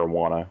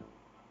marijuana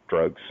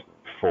drugs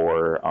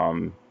for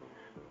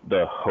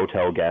the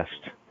hotel guest,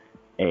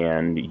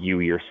 and you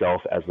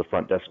yourself as the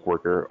front desk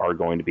worker are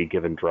going to be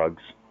given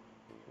drugs.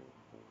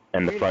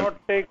 And the front.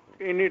 Not take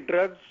any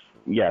drugs.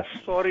 Yes.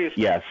 Sorry. Sir.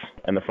 Yes,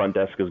 and the front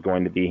desk is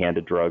going to be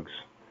handed drugs.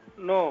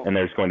 No. And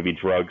there's going to be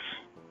drugs.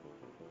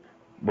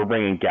 We're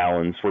bringing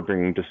gallons. We're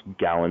bringing just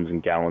gallons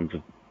and gallons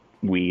of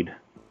weed.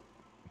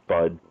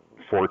 Bud.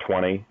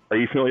 420. Are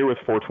you familiar with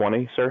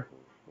 420, sir?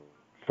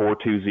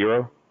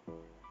 420?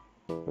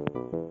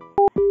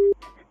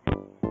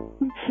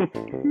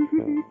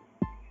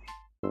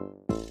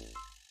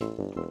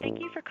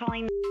 Thank you for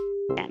calling.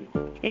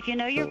 If you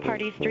know your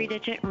party's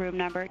 3-digit room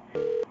number.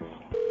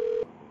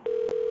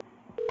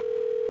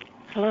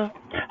 Hello?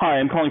 Hi,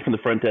 I'm calling from the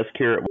front desk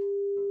here at...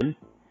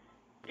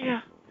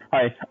 Yeah.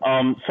 Hi.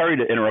 Sorry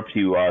to interrupt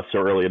you so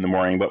early in the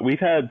morning, but we've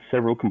had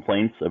several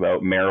complaints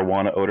about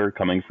marijuana odor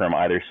coming from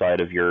either side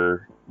of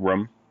your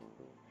room.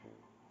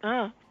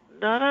 Oh,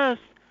 not us.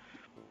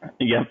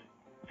 Yep,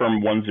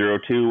 from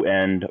 102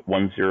 and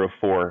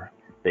 104.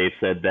 They've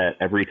said that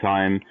every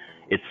time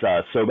it's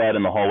so bad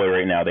in the hallway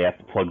right now, they have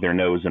to plug their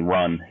nose and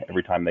run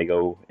every time they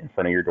go in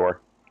front of your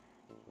door.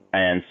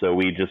 And so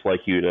we'd just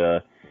like you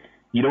to...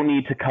 You don't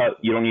need to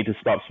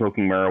stop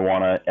smoking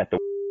marijuana at the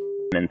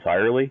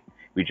entirely.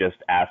 We just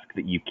ask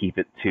that you keep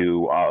it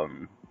to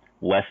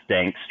less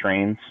dank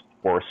strains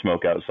or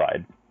smoke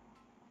outside.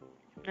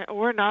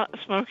 We're not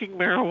smoking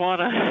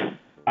marijuana.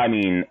 I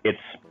mean,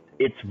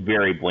 It's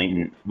very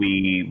blatant.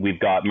 We've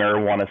got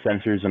marijuana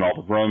sensors in all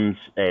the rooms.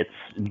 It's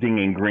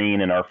dinging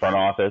green in our front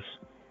office.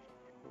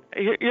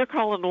 You're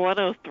calling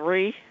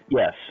 103?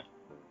 Yes.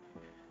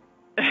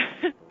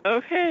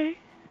 Okay.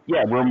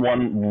 Yeah, room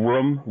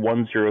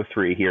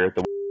 103 here at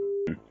the.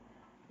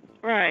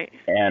 Right.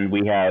 And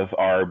we have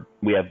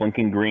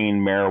blinking green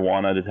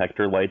marijuana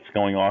detector lights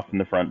going off in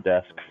the front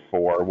desk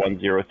for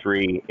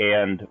 103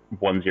 and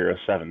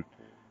 107.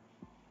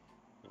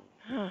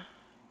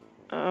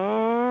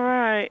 All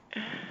right.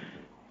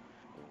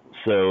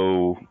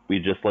 So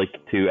we'd just like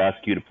to ask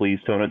you to please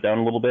tone it down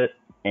a little bit.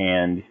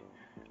 And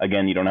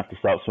again, you don't have to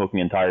stop smoking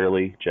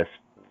entirely. Just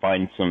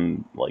find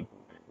some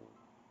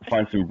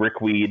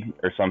brickweed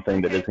or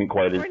something that isn't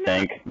quite as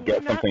dank.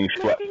 Get something.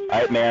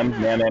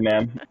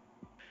 Ma'am.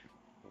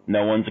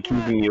 No one's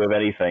accusing you of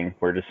anything.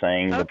 We're just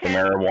saying that the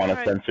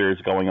marijuana sensor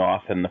is going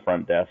off in the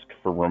front desk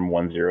for room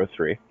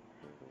 103.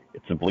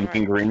 It's a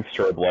blinking green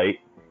strobe light.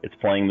 It's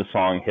playing the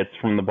song "Hits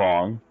from the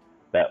Bong,"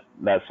 that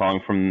song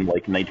from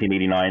like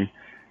 1989.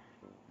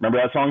 Remember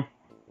that song?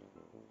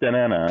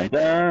 Da-na-na,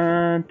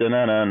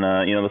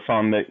 da-na-na-na. You know the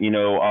song that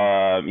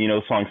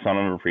the song "Son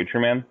of a Preacher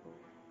Man."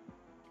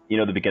 You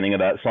know the beginning of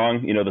that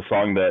song. You know the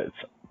song that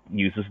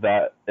uses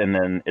that, and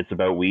then it's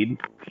about weed.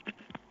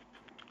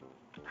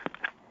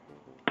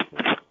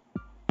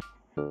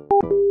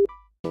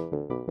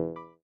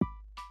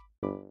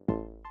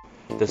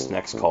 This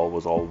next call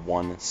was all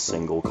one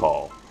single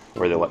call,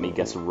 where they let me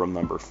guess a room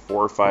number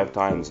 4 or 5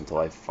 times until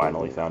I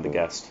finally found a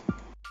guest.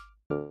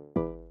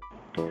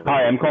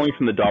 Hi, I'm calling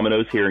from the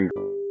Domino's here in...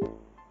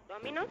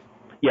 Domino's?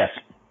 Yes.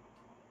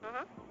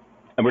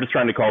 And we're just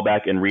trying to call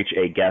back and reach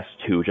a guest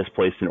who just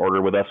placed an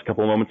order with us a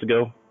couple of moments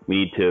ago. We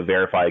need to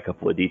verify a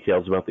couple of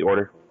details about the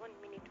order. 1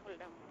 minute, hold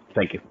on.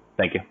 Thank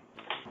you.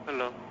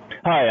 Hello.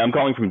 Hi, I'm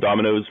calling from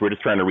Domino's. We're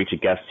just trying to reach a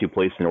guest who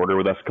placed an order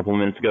with us a couple of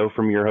minutes ago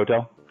from your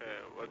hotel.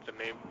 What's the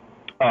name?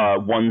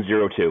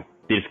 102.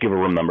 They just give a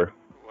room number.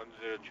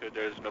 102.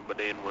 There's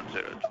nobody in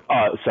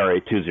 102.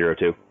 Sorry,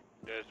 202.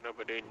 There's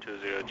nobody in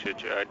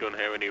 202. I don't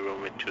have any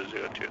room in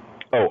 202.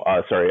 Oh,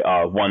 sorry,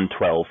 112.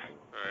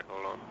 Alright,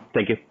 hold on.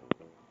 Thank you.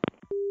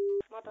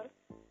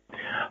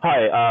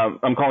 Hi,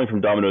 I'm calling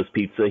from Domino's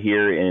Pizza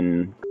here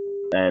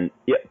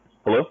yeah,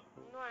 hello?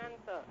 No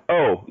answer.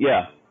 Oh,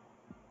 yeah.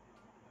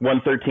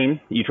 113?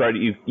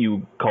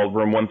 You called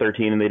room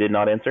 113 and they did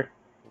not answer?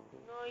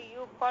 No,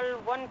 you call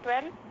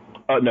 112?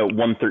 No,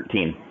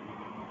 113.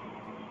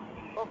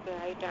 Okay,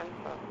 I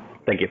transfer.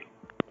 Thank you.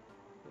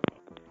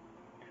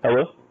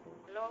 Hello?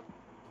 Hello?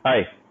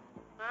 Hi.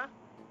 Huh?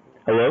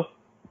 Hello?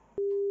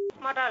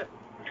 Model.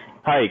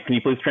 Hi, can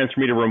you please transfer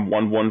me to room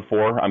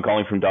 114? I'm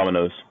calling from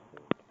Domino's.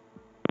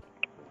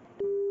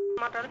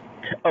 Model.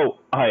 Oh,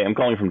 hi, I'm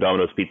calling from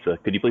Domino's Pizza.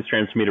 Could you please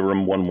transfer me to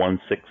room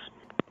 116?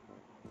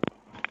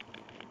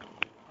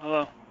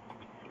 Hello.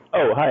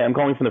 Oh, hi, I'm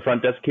calling from the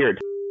front desk here at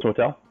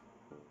Hotel.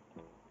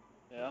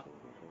 Yeah.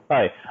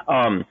 Hi,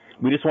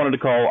 we just wanted to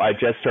call. I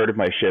just started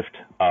my shift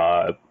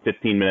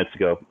 15 minutes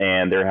ago,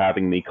 and they're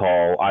having me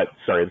call.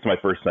 Sorry, this is my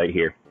first night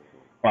here.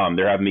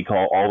 They're having me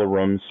call all the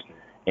rooms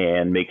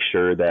and make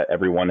sure that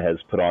everyone has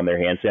put on their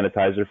hand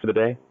sanitizer for the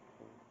day,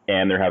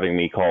 and they're having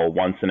me call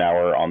once an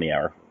hour on the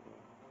hour.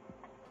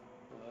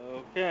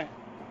 Okay.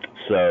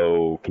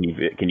 So, can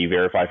you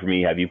verify for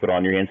me? Have you put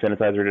on your hand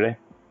sanitizer today?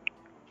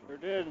 Sure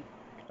did.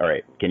 All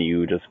right. Can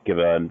you just give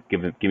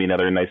me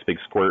another nice big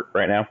squirt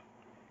right now?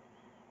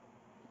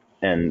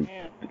 And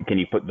can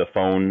you put the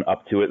phone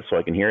up to it so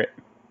I can hear it?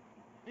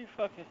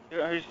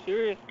 Are you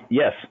serious?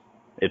 Yes.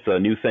 It's a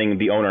new thing.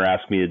 The owner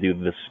asked me to do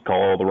this.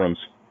 Call all the rooms.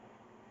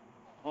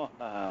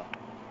 Wow.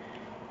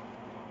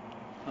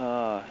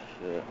 Oh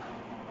shit.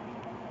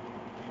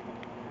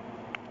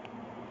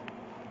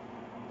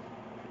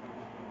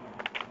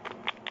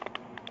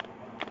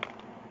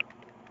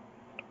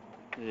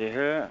 Did you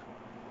hear it?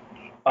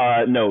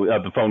 No,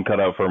 the phone cut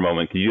out for a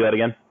moment. Could you do that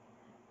again?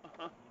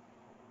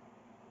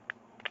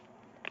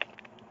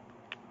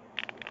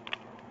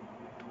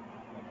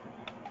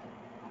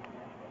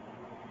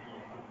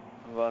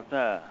 How about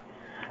that?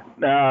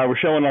 We're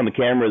showing on the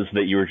cameras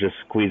that you were just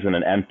squeezing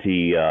an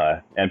empty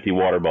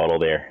water bottle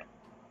there.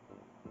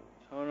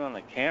 Showing on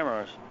the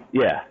cameras?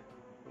 Yeah.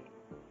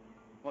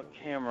 What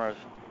cameras?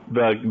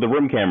 The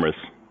room cameras.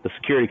 The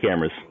security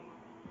cameras.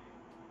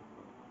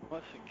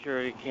 What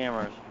security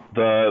cameras?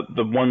 The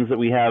ones that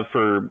we have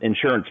for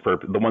insurance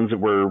purposes. The ones that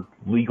we're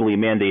legally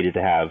mandated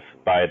to have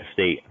by the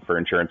state for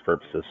insurance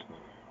purposes.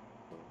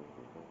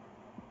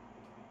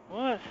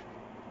 What?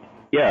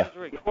 Yeah. Is it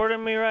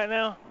recording me right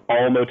now?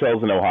 All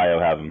motels in Ohio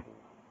have them.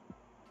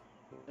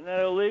 Isn't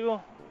that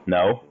illegal?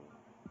 No.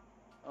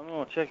 I'm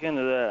gonna check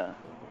into that.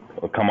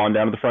 Well, come on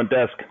down to the front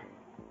desk.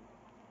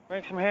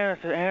 Bring some hand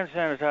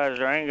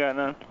sanitizer. I ain't got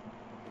none.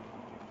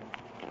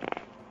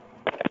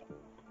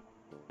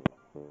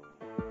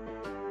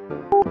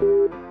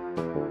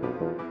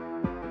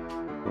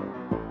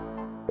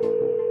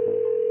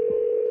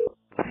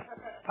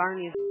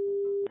 Barney's.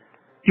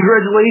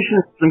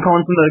 Congratulations! I'm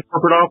calling from the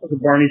corporate office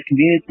of Barney's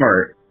Convenience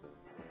Mart.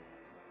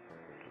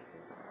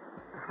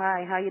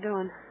 Hi, how you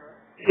doing?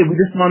 We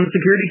just on the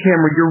security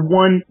camera. Your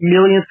 1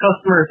 millionth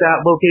customer at that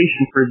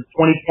location for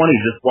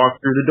 2020 just walked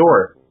through the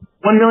door.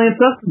 1 millionth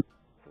customer.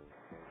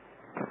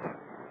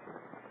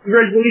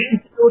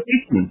 Congratulations to the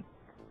location.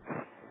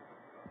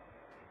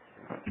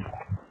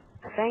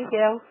 Thank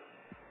you.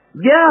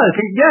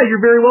 Yeah,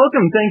 you're very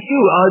welcome. Thank you.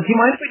 Do you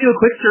mind if we do a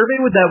quick survey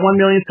with that 1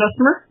 millionth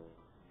customer?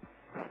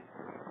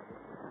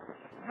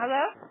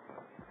 Hello?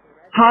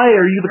 Hi,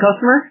 are you the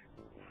customer?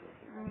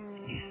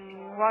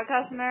 What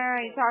customer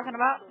are you talking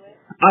about?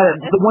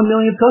 The 1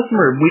 millionth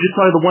customer. We just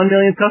saw the 1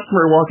 millionth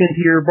customer walk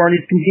into your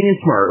Barney's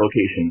Convenience Mart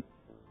location.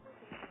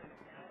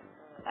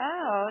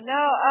 Oh,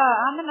 no,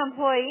 I'm an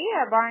employee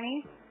at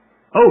Barney's.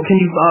 Oh,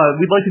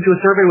 we'd like to do a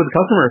survey with the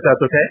customer if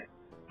that's okay.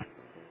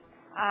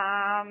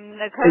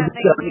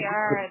 Currently we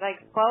are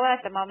slow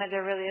at the moment.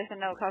 There really isn't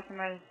no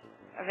customers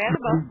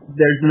available.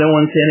 There's no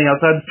one standing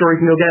outside the store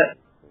you can go get?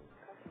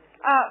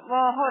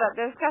 Well, hold up.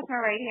 There's a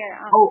customer right here.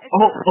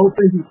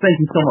 Thank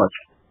you so much.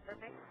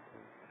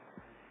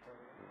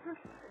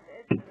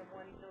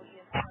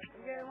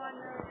 You're 1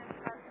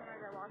 millionth customer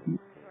that walked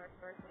into our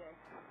store today.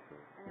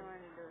 And I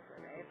wanted to do a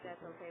survey, if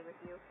that's okay with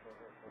you.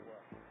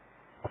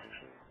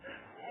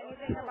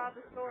 Anything about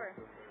the store?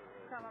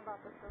 Tell them about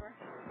the store.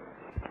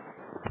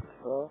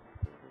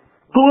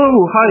 Hello,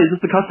 hi, is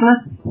this the customer?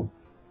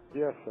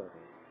 Yes, sir.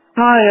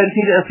 Hi, I just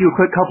need to ask you a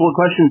quick couple of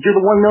questions. You're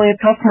the 1 millionth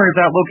customer at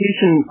that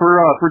location for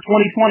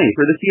 2020,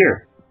 for this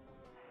year.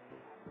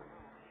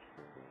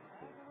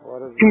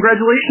 What is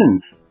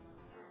Congratulations.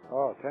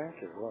 Oh, thank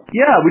you. What?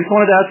 Yeah, we just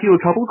wanted to ask you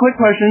a couple of quick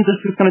questions.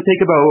 This is going to take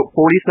about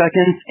 40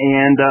 seconds,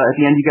 and at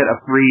the end you get a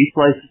free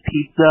slice of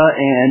pizza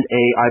and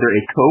either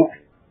a Coke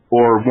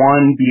or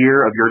 1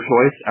 beer of your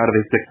choice out of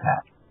a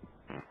 6-pack.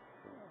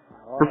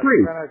 For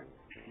free.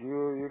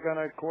 You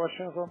gonna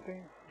question something?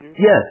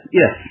 Yes.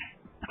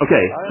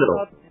 Okay, so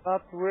I'm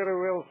not very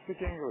well speak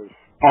English.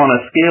 on a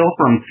scale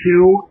from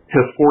 2 to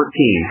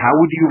 14, how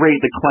would you rate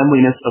the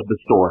cleanliness of the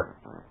store?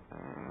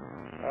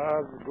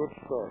 Good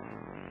store.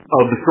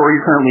 Of the store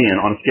you're currently in,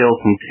 on a scale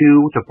from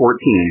 2 to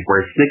 14,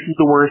 where 6 is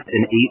the worst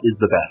and 8 is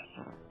the best.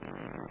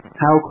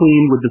 How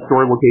clean would the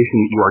store location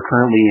you are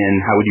currently in,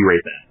 how would you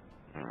rate that?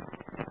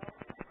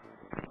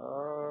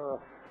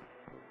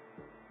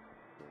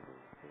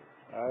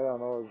 I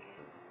don't know.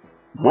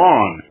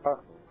 Wrong.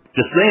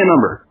 Just say a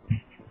number.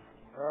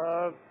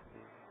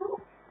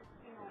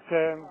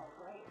 10.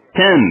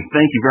 10.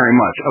 Thank you very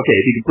much. Okay,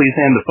 if you could please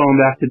hand the phone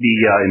back to the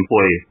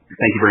employee.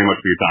 Thank you very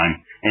much for your time.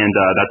 And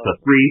that's a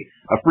free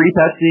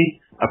Pepsi,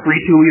 a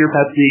free 2-liter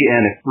Pepsi,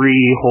 and a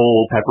free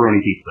whole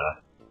pepperoni pizza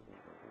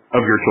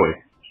of your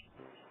choice.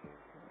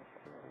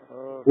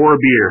 Or a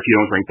beer if you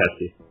don't drink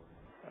Pepsi.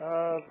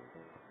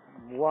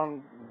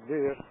 1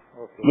 beer.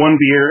 Okay. 1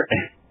 beer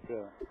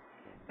Yeah.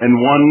 and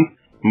 1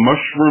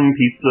 mushroom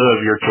pizza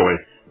of your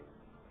choice.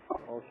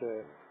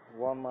 Okay.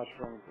 1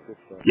 mushroom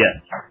pizza. Yes.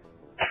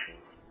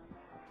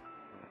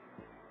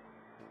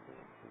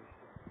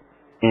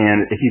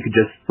 And if you could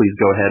just please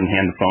go ahead and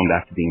hand the phone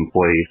back to the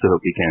employee so that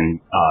we can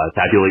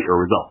tabulate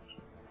your results.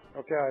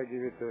 Okay, I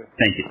give it to.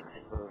 Thank you.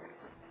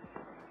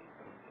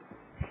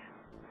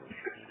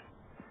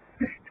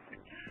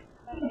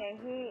 Okay,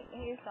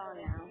 he's gone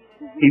now.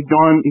 He's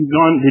gone.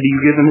 Did you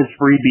give him his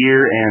free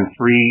beer and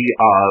free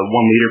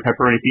 1-liter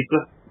pepperoni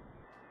pizza?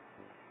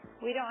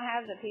 We don't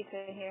have the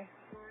pizza here.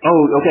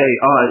 Oh, okay.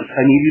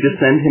 I need you to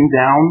send him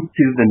down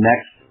to the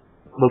next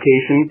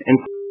location, and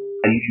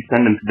I need you to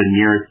send him to the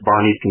nearest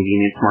Barney's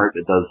Convenience Mart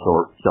that does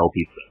sell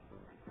pizza.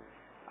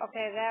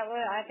 Okay,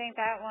 I think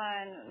that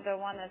one, the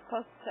one that's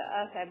close to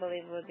us, I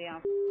believe, would be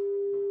on.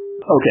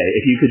 Okay,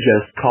 if you could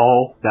just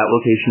call that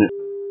location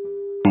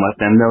and let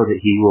them know that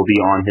he will be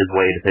on his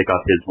way to pick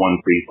up his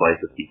 1 free slice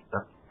of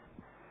pizza.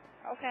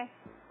 Okay.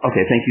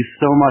 Okay, thank you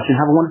so much,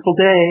 and have a wonderful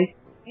day.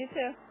 You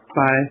too.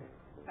 Bye.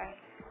 Bye.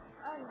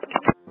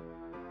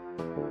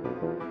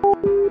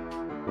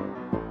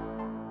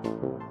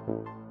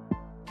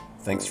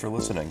 Thanks for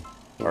listening.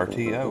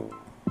 RT out.